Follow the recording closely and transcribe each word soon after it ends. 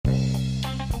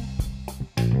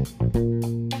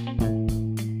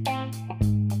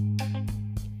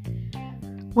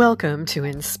Welcome to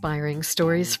Inspiring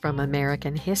Stories from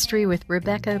American History with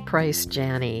Rebecca Price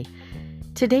Janney.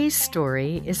 Today's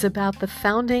story is about the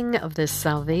founding of the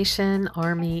Salvation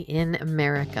Army in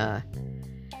America.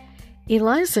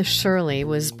 Eliza Shirley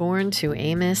was born to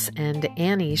Amos and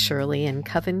Annie Shirley in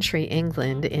Coventry,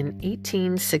 England in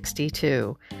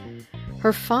 1862.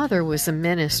 Her father was a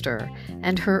minister,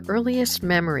 and her earliest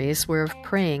memories were of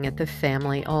praying at the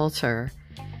family altar.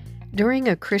 During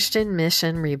a Christian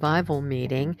Mission Revival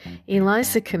meeting,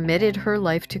 Eliza committed her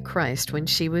life to Christ when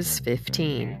she was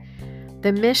 15.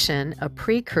 The mission, a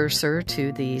precursor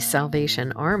to the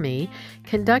Salvation Army,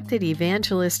 conducted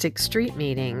evangelistic street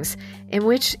meetings in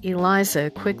which Eliza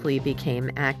quickly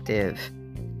became active.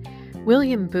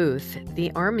 William Booth,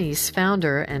 the Army's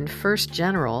founder and first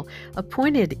general,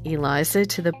 appointed Eliza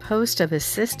to the post of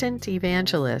assistant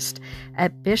evangelist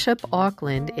at Bishop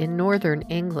Auckland in northern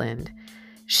England.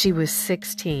 She was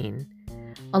 16.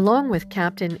 Along with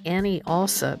Captain Annie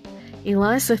Alsop,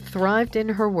 Eliza thrived in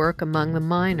her work among the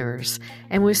miners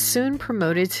and was soon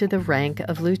promoted to the rank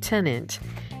of lieutenant.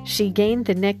 She gained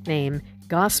the nickname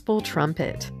Gospel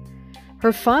Trumpet.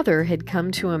 Her father had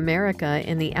come to America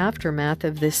in the aftermath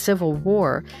of the Civil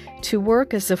War to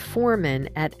work as a foreman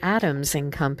at Adams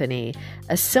and Company,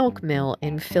 a silk mill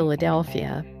in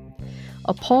Philadelphia.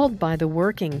 Appalled by the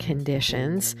working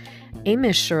conditions,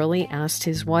 Amos Shirley asked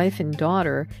his wife and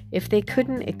daughter if they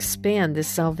couldn't expand the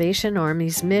Salvation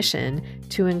Army's mission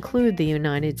to include the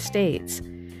United States.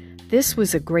 This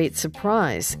was a great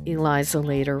surprise, Eliza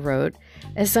later wrote,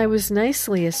 as I was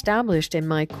nicely established in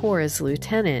my corps as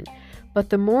lieutenant, but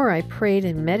the more I prayed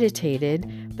and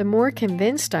meditated, the more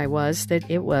convinced I was that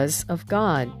it was of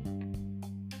God.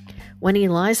 When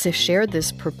Eliza shared this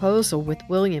proposal with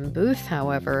William Booth,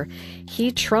 however,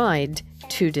 he tried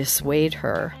to dissuade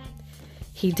her.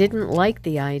 He didn't like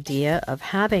the idea of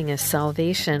having a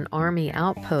Salvation Army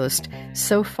outpost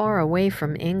so far away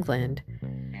from England.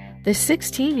 The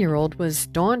 16-year-old was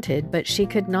daunted, but she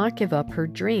could not give up her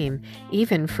dream,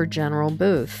 even for General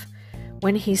Booth.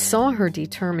 When he saw her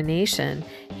determination,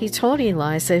 he told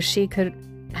Eliza she could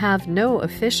have no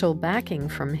official backing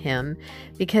from him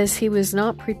because he was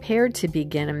not prepared to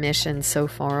begin a mission so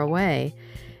far away.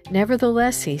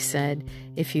 Nevertheless, he said,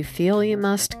 if you feel you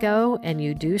must go and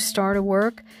you do start a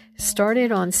work, start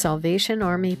it on Salvation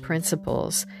Army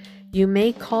principles. You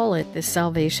may call it the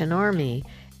Salvation Army,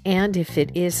 and if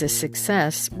it is a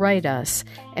success, write us,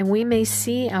 and we may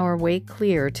see our way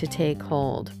clear to take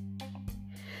hold.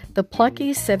 The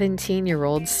plucky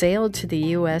 17-year-old sailed to the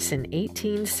U.S. in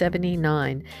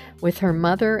 1879 with her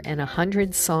mother and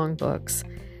 100 songbooks.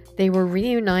 They were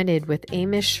reunited with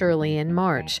Amos Shirley in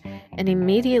March and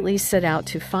immediately set out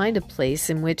to find a place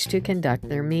in which to conduct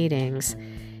their meetings.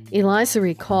 Eliza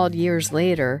recalled years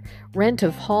later, rent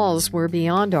of halls were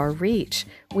beyond our reach.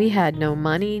 We had no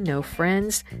money, no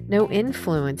friends, no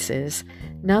influences,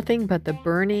 nothing but the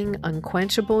burning,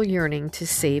 unquenchable yearning to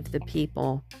save the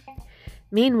people.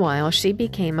 Meanwhile, she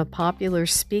became a popular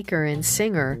speaker and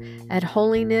singer at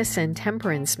holiness and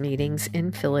temperance meetings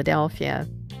in Philadelphia.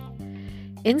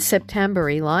 In September,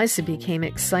 Eliza became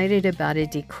excited about a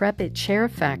decrepit chair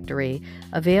factory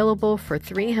available for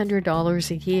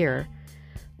 $300 a year.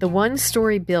 The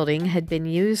one-story building had been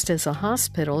used as a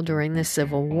hospital during the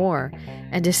Civil War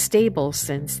and a stable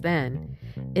since then.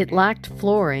 It lacked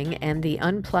flooring and the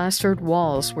unplastered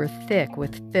walls were thick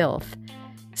with filth.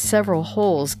 Several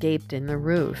holes gaped in the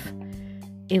roof.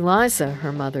 Eliza,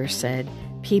 her mother said,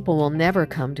 people will never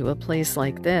come to a place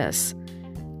like this.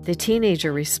 The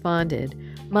teenager responded,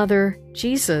 Mother,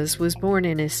 Jesus was born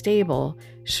in a stable.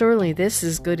 Surely this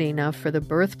is good enough for the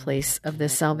birthplace of the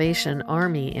Salvation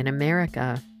Army in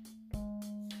America.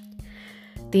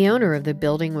 The owner of the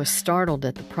building was startled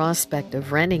at the prospect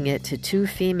of renting it to 2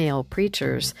 female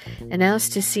preachers and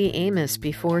asked to see Amos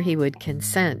before he would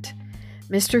consent.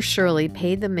 Mr. Shirley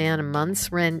paid the man a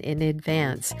month's rent in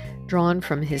advance, drawn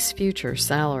from his future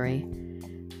salary.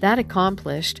 That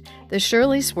accomplished, the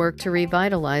Shirleys worked to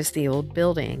revitalize the old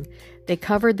building. They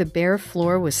covered the bare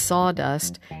floor with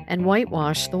sawdust and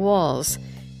whitewashed the walls.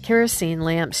 Kerosene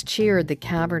lamps cheered the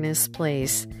cavernous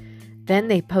place. Then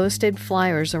they posted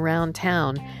flyers around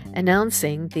town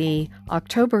announcing the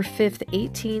October 5,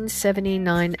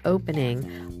 1879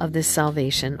 opening of the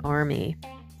Salvation Army.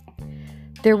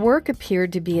 Their work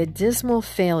appeared to be a dismal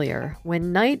failure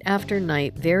when night after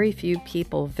night very few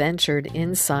people ventured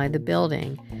inside the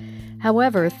building.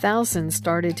 However, thousands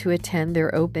started to attend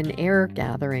their open-air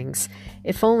gatherings,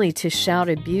 if only to shout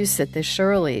abuse at the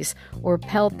Shirleys or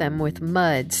pelt them with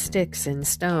mud, sticks, and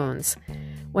stones.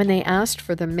 When they asked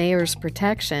for the mayor's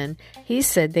protection, he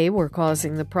said they were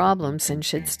causing the problems and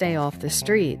should stay off the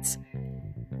streets.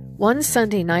 One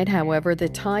Sunday night, however, the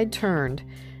tide turned.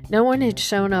 No one had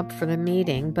shown up for the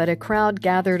meeting, but a crowd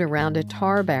gathered around a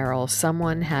tar barrel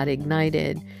someone had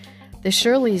ignited. The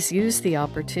Shirleys used the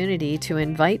opportunity to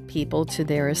invite people to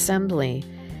their assembly.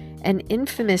 An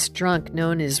infamous drunk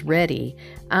known as Reddy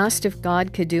asked if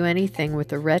God could do anything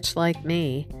with a wretch like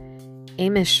me.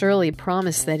 Amos Shirley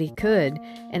promised that he could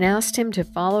and asked him to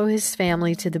follow his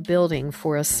family to the building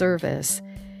for a service.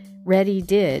 Reddy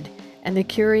did, and the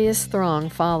curious throng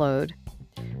followed.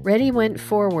 Reddy went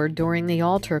forward during the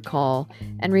altar call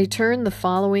and returned the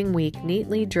following week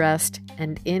neatly dressed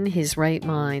and in his right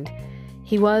mind.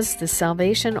 He was the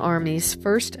Salvation Army's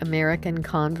first American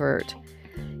convert.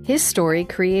 His story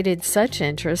created such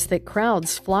interest that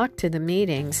crowds flocked to the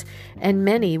meetings, and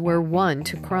many were won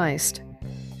to Christ.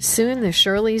 Soon the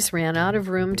Shirleys ran out of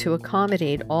room to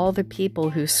accommodate all the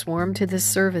people who swarmed to the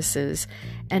services,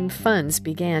 and funds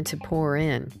began to pour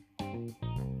in.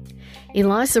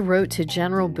 Eliza wrote to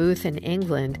General Booth in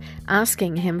England,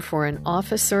 asking him for an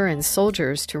officer and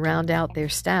soldiers to round out their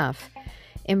staff.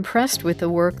 Impressed with the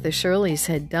work the Shirleys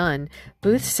had done,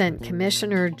 Booth sent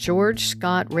Commissioner George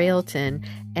Scott Railton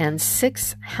and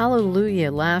 6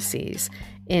 Hallelujah lassies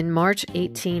in March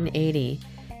 1880.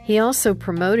 He also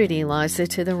promoted Eliza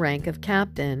to the rank of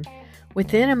captain.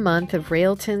 Within a month of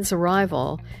Railton's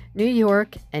arrival, New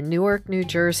York and Newark, New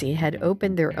Jersey had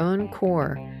opened their own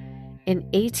corps. In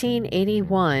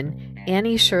 1881,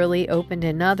 Annie Shirley opened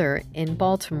another in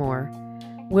Baltimore.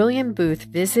 William Booth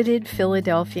visited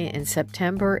Philadelphia in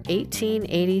September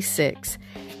 1886,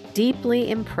 deeply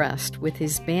impressed with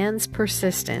his band's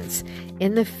persistence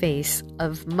in the face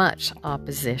of much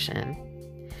opposition.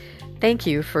 Thank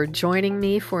you for joining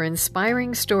me for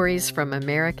Inspiring Stories from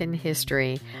American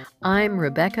History. I'm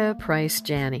Rebecca Price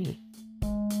Janney.